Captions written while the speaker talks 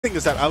thing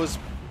is that I was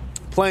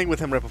playing with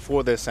him right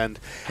before this, and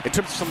in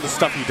terms of some of the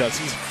stuff he does,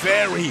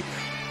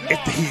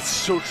 he's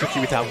so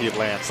tricky with how he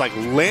lands. Like,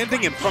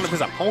 landing in front of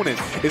his opponent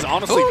is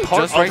honestly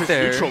part of his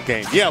neutral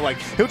game. Yeah, like,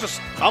 he'll just,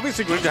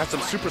 obviously Greninja has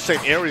some super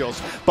safe aerials,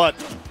 but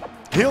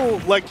he'll,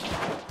 like,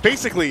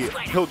 basically,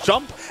 he'll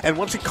jump, and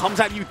once he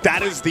comes at you,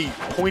 that is the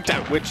point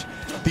at which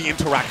the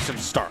interaction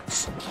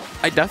starts.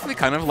 I definitely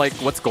kind of like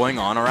what's going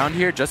on around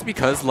here, just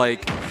because,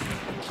 like,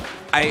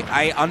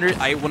 I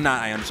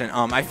understand.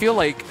 I feel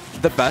like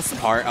the best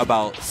part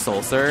about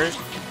SoulSur,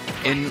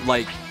 in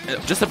like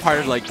just a part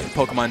of like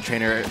Pokemon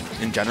Trainer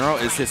in general,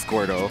 is his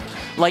Squirtle.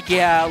 Like,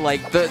 yeah,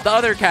 like the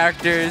other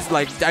characters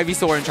like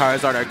Ivysaur and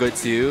Charizard are good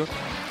too,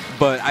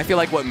 but I feel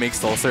like what makes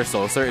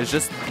SoulSur is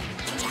just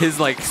his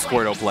like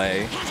Squirtle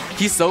play.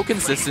 He's so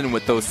consistent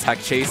with those tech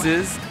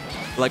chases,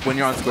 like when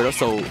you're on Squirtle.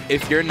 So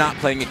if you're not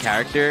playing a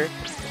character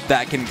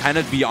that can kind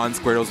of be on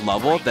Squirtle's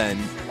level, then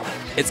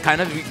it's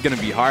kind of gonna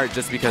be hard,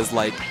 just because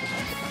like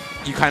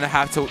you kind of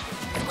have to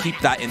keep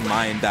that in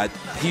mind, that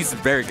he's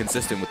very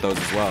consistent with those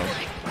as well.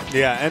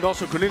 Yeah, and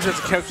also Greninja is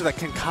a character that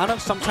can kind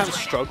of sometimes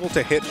struggle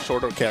to hit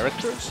shorter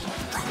characters.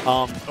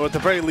 Or at the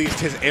very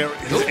least, his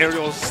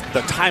aerials,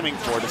 the timing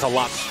for it is a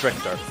lot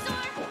stricter.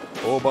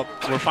 Oh, but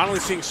we're finally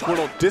seeing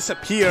Squirtle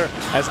disappear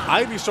as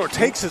Ivysaur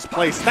takes his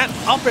place. That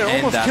up air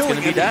almost killing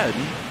him. And that's gonna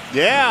be dead.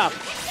 Yeah.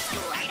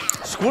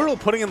 Squirtle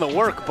putting in the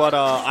work, but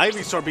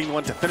Ivysaur being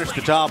one to finish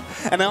the job.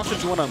 And I also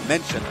do want to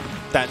mention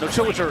that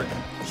NoChillager,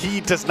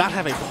 he does not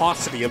have a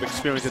paucity of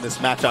experience in this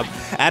matchup.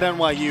 At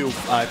NYU,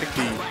 I think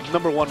the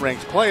 #1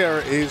 ranked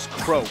player is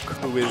Croak,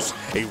 who is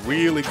a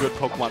really good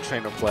Pokemon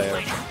Trainer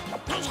player.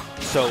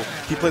 So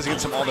he plays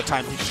against him all the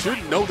time. He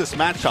should know this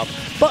matchup,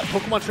 but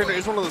Pokemon Trainer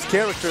is one of those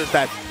characters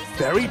that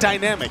very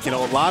dynamic. You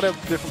know, a lot of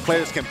different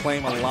players can play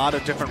him a lot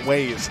of different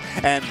ways.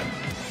 And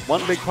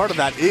one big part of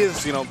that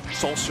is, you know,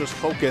 SoulSur's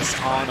focus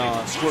on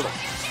Squirtle.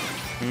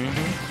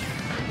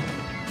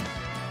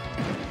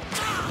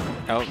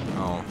 Oh,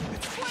 no.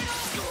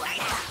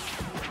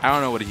 I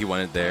don't know what he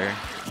wanted there.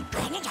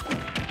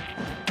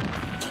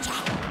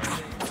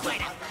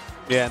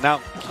 Yeah, now,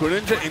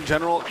 Greninja in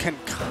general can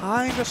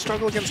kind of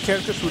struggle against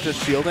characters who are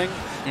just shielding,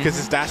 because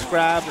his dash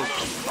grab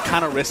is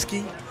kind of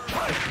risky.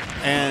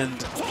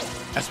 And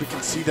as we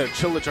can see there,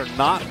 Chillager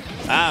not,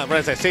 right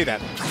as I say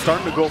that,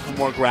 starting to go for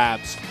more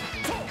grabs.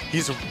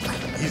 He's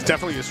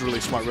definitely just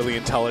really smart, really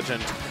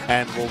intelligent,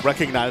 and will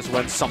recognize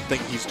when something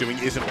he's doing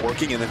isn't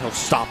working, and then he'll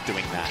stop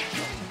doing that.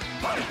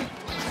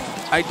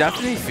 I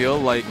definitely feel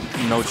like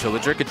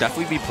NoChillager could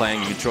definitely be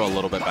playing neutral a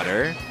little bit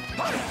better.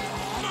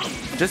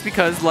 Just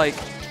because, like,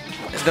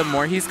 the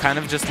more he's kind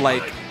of just,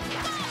 like,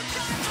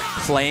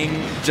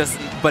 playing just,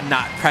 but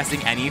not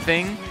pressing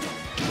anything,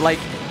 like,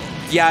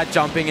 yeah,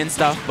 jumping and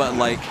stuff, but,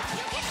 like,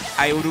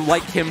 I would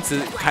like him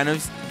to kind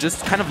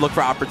of look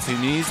for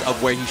opportunities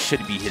of where he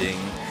should be hitting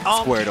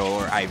Squirtle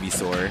or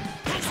Ivysaur.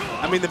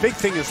 I mean, the big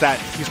thing is that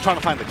he's trying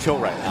to find the kill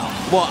right now.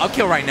 Well, a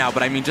kill right now,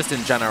 but I mean just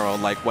in general,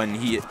 like when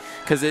he,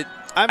 because it.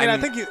 I mean, I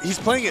think he's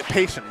playing it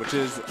patient, which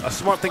is a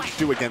smart thing to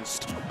do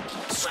against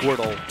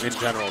Squirtle in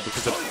general,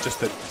 because of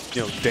just the,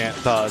 you know,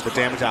 the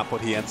damage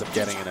output he ends up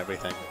getting and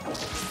everything.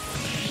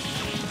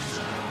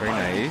 Very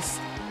nice.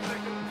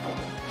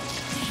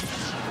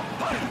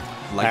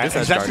 Like this,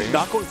 he's actually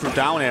not going for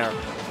down air.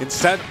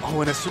 Instead,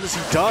 and as soon as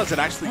he does, it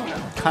actually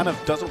kind of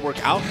doesn't work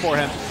out for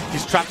him.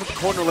 He's trapped at the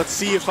corner. Let's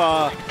see if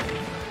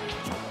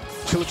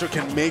Chillager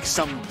can make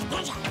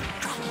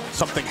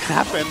something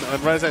happen.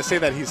 And right as I say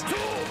that,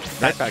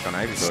 that back on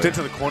Ivysaur. Stint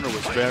in the corner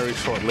was very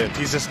short-lived.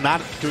 He's just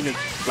not doing it,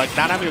 like,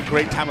 not having a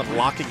great time of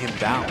locking him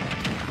down.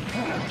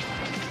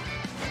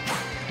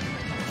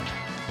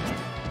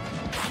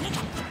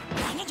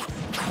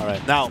 All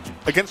right, now,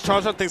 against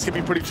Charizard, things can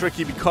be pretty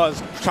tricky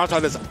because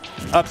Charizard is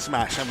up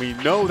smash, and we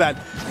know that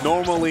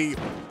normally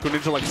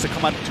Greninja likes to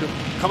come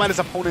at his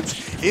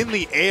opponents in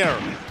the air.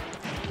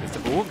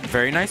 Ooh,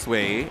 very nice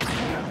way.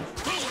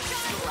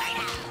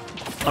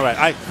 All right,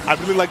 I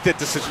really like that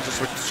decision to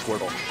switch to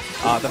Squirtle.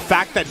 The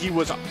fact that he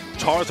was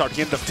Charizard,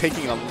 he ended up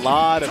taking a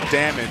lot of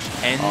damage.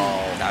 And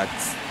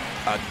that's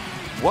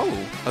whoa,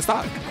 a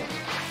stock.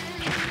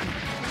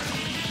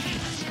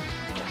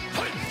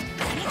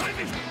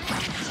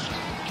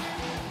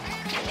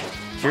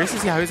 Curious to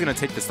see how he's gonna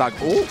take the stock.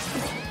 Oh,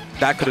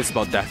 that could have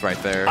spelled death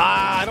right there.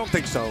 I don't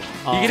think so.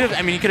 He could have.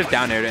 I mean, he could have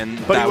down aired, and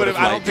but that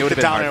I don't think the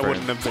down air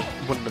wouldn't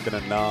have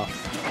been enough.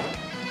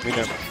 I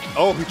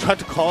mean, he tried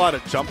to call out a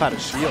jump out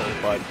of shield,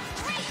 but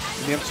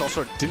in the end,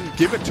 SoulSur didn't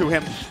give it to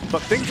him.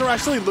 But things are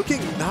actually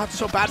looking not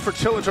so bad for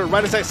Chillager.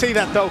 Right as I say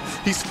that, though,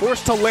 he's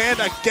forced to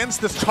land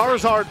against this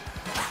Charizard.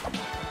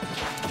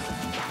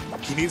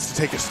 He needs to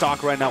take a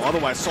stock right now,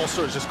 otherwise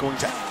SoulSur is just going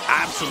to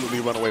absolutely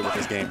run away with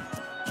this game.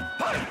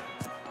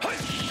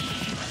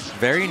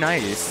 Very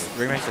nice.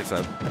 Very nice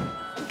mix-up.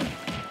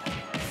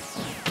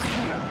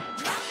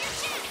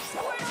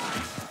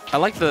 I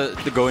like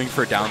the going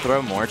for down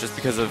throw more, just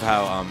because of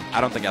how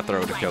I don't think F throw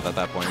would have killed at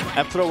that point.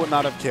 F throw would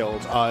not have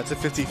killed. It's a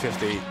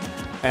 50-50,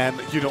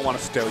 and you don't want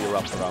to steal your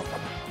up throw.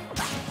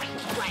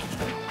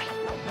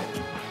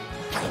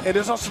 it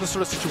is also the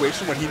sort of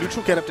situation where he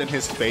neutral get up in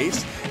his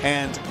face,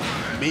 and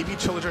maybe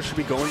Chillager should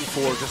be going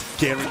for just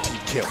guaranteed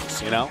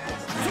kills, you know?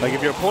 Like,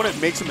 if your opponent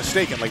makes a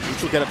mistake and, like,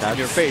 neutral get up in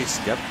your face,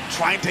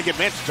 try and take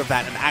advantage of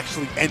that and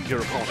actually end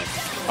your opponent.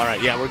 All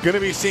right, yeah, we're going to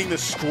be seeing the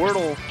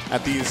Squirtle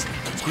at these.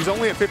 He's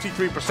only at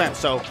 53%,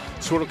 so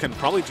Squirtle can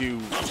probably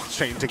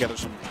chain together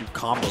some few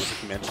combos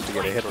if he manages to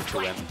get a hit or two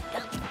in.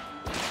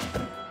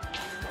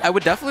 I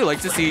would definitely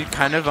like to see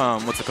kind of,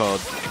 what's it called?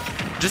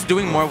 Just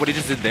doing more of what he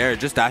just did there,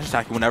 just dash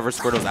attacking whenever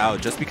Squirtle's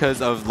out, just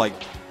because of, like,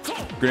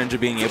 Greninja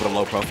being able to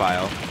low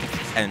profile.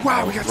 And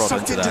wow, we got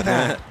sucked into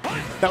that.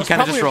 He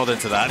kind of just rolled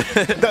into that.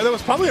 That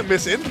was probably a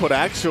misinput,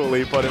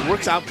 actually, but it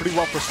works out pretty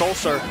well for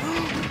SoulSur.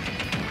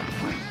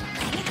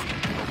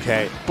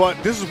 Okay,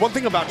 but this is one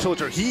thing about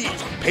Chillager. He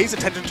pays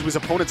attention to his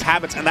opponent's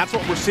habits, and that's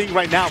what we're seeing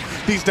right now.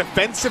 These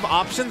defensive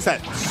options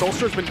that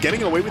SoulSur's been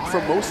getting away with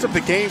for most of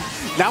the game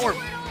now are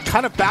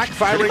kind of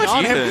backfiring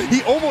on him.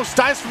 He almost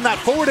dies from that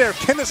forward air.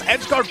 Can this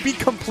edge guard be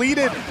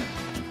completed?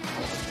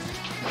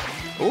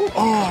 Ooh.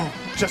 Oh,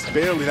 just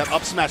barely. That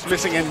up smash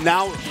missing, and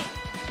now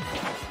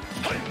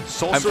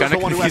SoulSur's the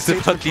one who has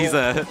stage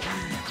control.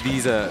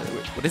 These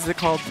what is it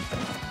called?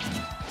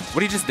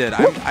 What he just did?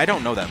 I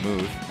don't know that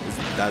move.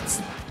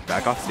 That's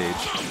back off stage.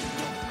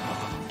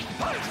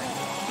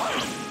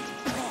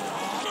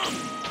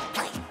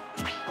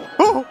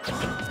 Oh.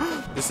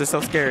 This is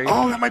so scary.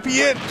 Oh, that might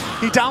be it.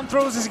 He down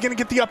throws. Is he going to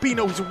get the up B?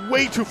 No, he's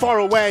way too far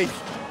away.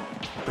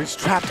 But he's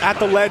trapped at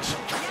the ledge.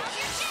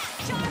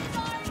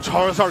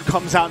 Charizard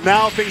comes out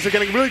now. Things are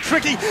getting really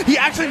tricky. He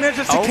actually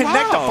manages to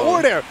connect the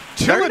forward air.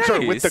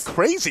 Chillager with the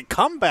crazy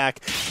comeback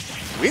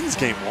wins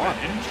game 1.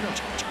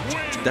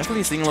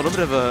 Definitely seeing a little bit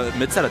of a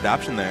mid-set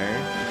adaptation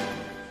there.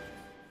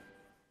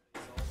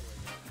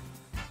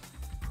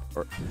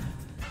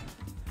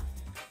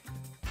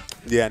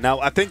 Yeah, now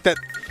I think that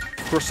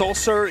for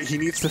SoulSur, he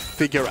needs to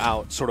figure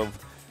out sort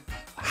of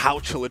how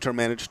Chillager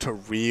managed to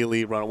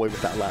really run away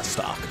with that last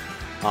stock.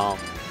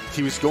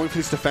 He was going for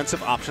these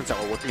defensive options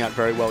that were working out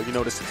very well. You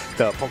notice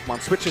the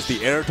Pokemon switches,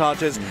 the air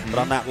dodges, but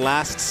on that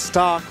last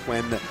stock,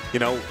 when, you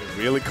know, it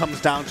really comes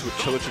down to it,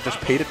 Chillager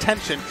just paid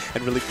attention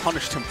and really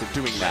punished him for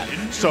doing that.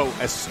 So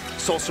as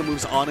SoulSur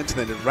moves on into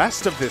the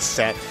rest of this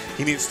set,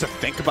 he needs to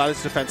think about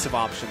his defensive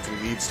options, and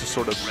he needs to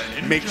sort of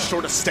make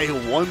sure to stay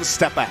one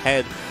step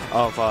ahead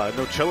of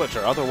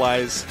NoChillager.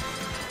 Otherwise,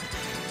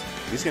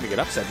 he's going to get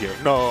upset here.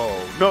 No,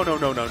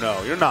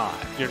 you're not.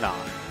 You're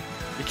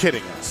You're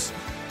kidding us.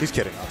 He's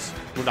kidding us.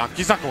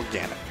 He's not going to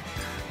get it.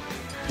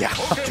 Yeah,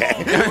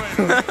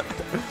 okay.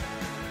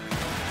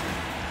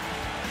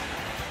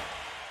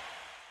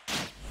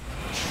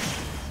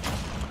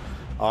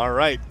 All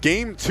right,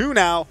 game 2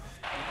 now.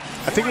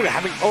 I think we're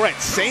having, all right,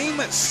 same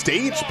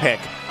stage pick.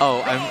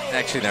 Oh,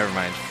 actually, never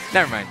mind.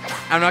 Never mind.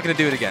 I'm not going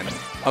to do it again.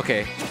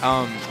 Okay,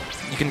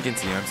 you can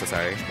continue. I'm so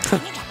sorry.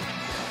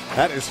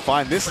 That is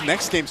fine. This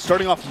next game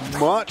starting off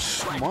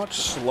much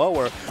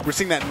slower. We're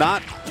seeing that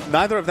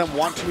neither of them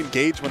want to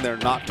engage when they're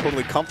not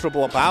totally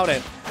comfortable about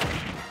it.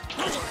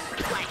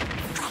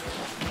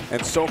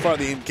 And so far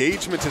the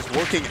engagement is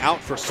working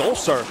out for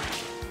SoulSur.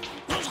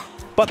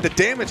 But the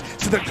damage,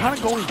 so they're kind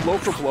of going blow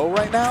for blow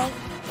right now.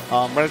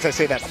 Right as I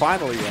say that,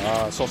 finally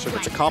SoulSur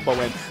gets a combo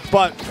in.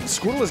 But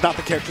Squirtle is not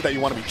the character that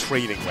you want to be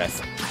trading with.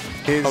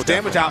 His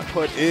damage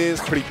output is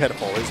pretty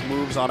pitiful. His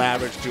moves on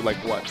average do like,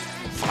 what,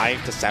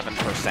 5 to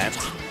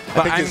 7%.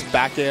 I think his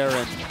back air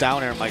and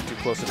down air might do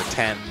closer to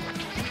 10 or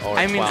 12.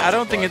 I mean, I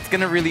don't think it's going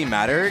to really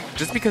matter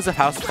just because of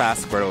how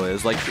fast Squirtle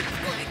is. Like,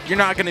 you're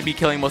not going to be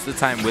killing most of the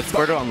time with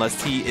Squirtle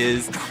unless he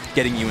is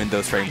getting you in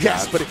those frame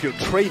traps. Yes, but if you're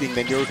trading,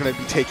 then you're going to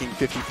be taking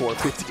 54,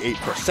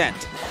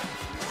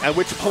 58%. At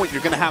which point,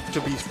 you're going to have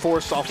to be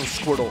forced off of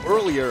Squirtle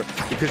earlier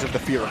because of the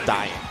fear of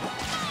dying.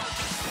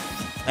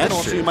 And That's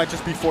also, true. you might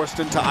just be forced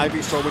into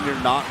Ivysaur when you're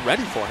not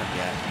ready for him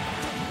yet.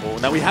 Well,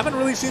 now we haven't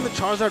really seen the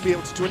Charizard be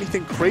able to do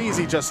anything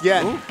crazy just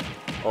yet. Ooh.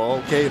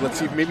 Okay, let's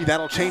see if maybe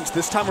that'll change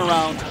this time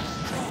around.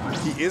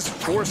 He is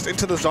forced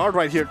into the Zard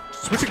right here.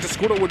 Switching to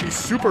Squirtle would be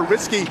super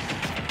risky.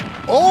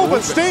 Oh,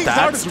 but staying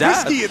Zard is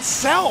risky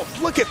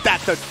itself. Look at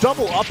that, the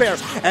double up air.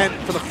 And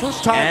for the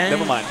first time,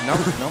 never mind. No.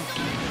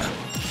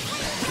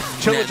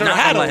 Chillager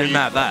had let him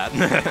have that.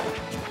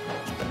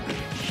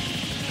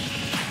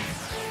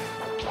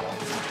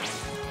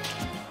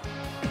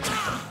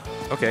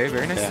 Okay,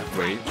 very nice. Yeah.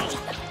 Wait.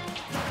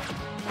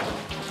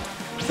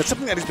 That's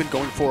something that he's been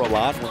going for a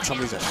lot when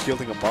somebody's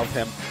shielding above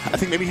him. I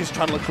think maybe he's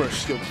trying to look for a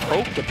shield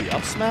poke with the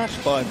up smash,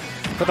 but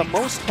for the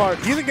most part,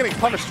 he isn't getting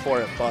punished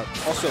for it, but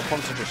also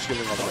opponents are just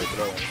shielding all the way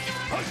through.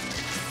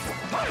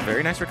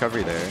 Very nice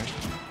recovery there.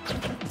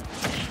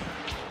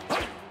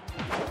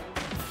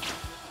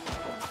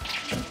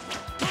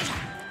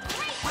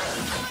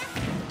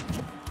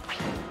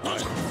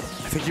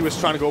 I think he was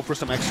trying to go for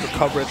some extra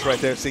coverage right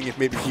there, seeing if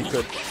maybe he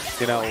could,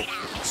 you know,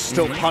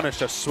 still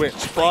punish a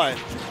switch, but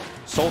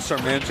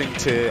SoulSur managing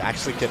to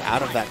actually get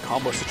out of that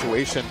combo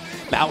situation.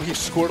 Now he's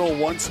Squirtle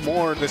once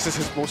more. This is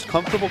his most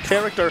comfortable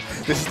character.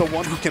 This is the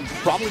one who can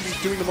probably be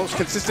doing the most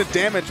consistent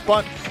damage,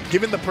 but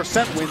given the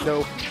percent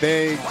window,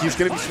 he's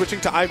going to be switching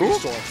to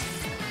Ivysaur.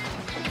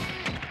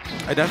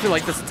 I definitely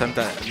like this attempt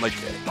at like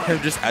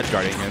him just edge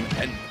guarding him.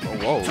 And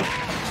whoa,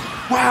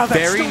 wow, that's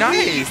very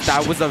nice. reach.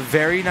 That was a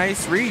very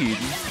nice read.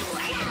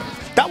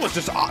 That was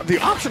just the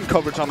option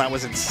coverage on that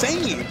was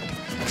insane.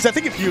 Because I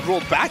think if he had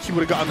rolled back, he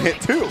would have gotten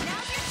hit too.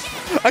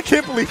 I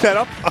can't believe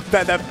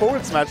that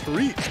forward smash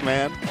reach,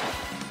 man.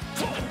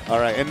 All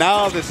right, and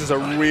now this is a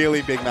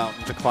really big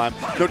mountain to climb.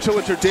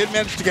 NoChillager did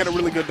manage to get a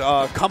really good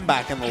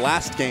comeback in the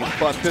last game,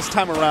 but this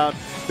time around,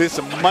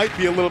 this might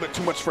be a little bit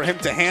too much for him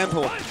to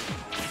handle.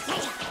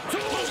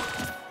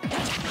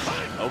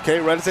 Okay,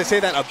 right as I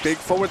say that, a big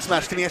forward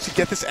smash. Can he actually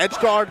get this edge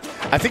guard?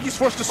 I think he's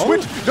forced to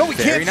switch. No, he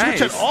can't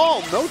switch at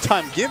all. No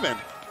time given.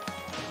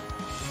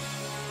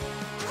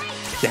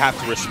 You have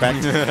to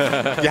respect.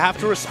 You have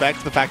to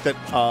respect the fact that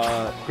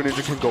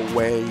Greninja can go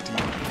way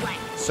deep.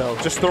 So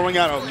just throwing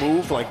out a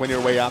move like when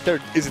you're way out there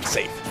isn't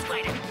safe.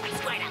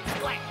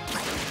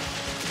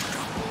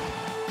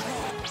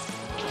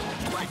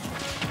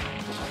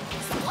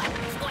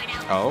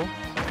 Oh.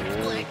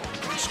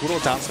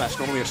 Squirtle down smash,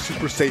 normally a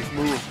super safe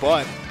move,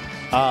 but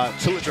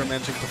Chillager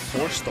managing to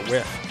force the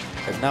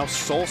whiff. And now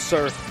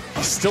SoulSur,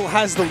 he still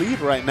has the lead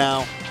right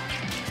now.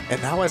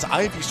 And now as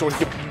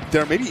Ivysaur,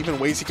 there may be even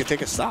ways he could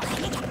take a stock.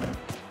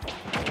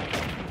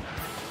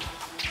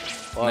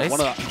 Nice one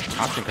of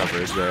the option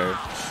coverage there.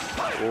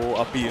 Oh,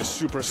 up B is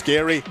super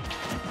scary.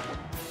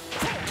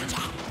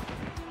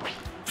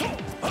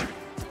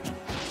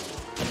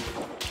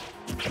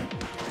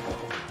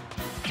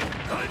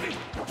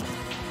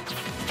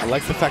 I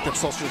like the fact that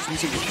SoulSur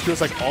is using, it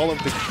feels like all of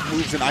the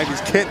moves in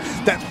Ivy's kit.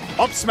 That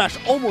up smash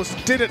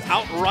almost did it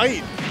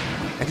outright.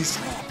 And he's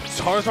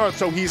Charizard,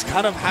 so he's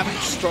kind of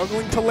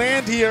struggling to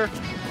land here.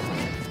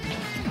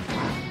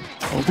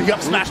 Oh, the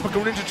up smash, but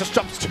Greninja just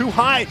jumps too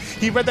high.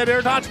 He read that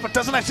air dodge, but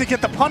doesn't actually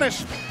get the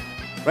punish.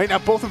 Right now,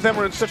 both of them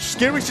are in such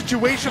scary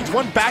situations.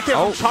 One back air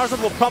from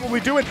Charizard will probably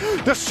do it.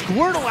 The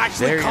Squirtle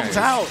actually comes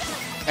out.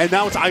 And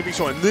now it's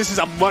Ivysaur, and this is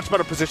a much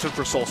better position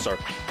for SoulSur.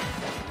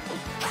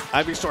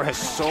 Ivysaur has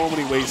so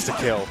many ways to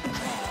kill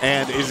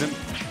and isn't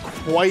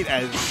quite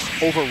as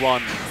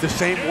overrun the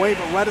same way.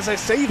 But right as I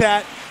say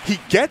that, he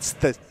gets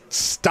the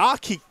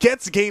stock, he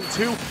gets game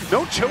 2.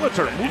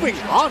 NoChillager moving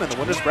on in the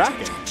winner's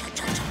bracket.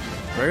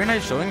 Very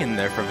nice showing in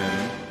there from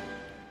him.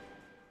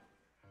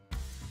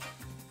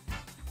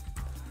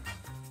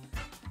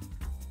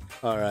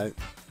 All right.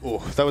 Oh,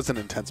 that was an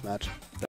intense match.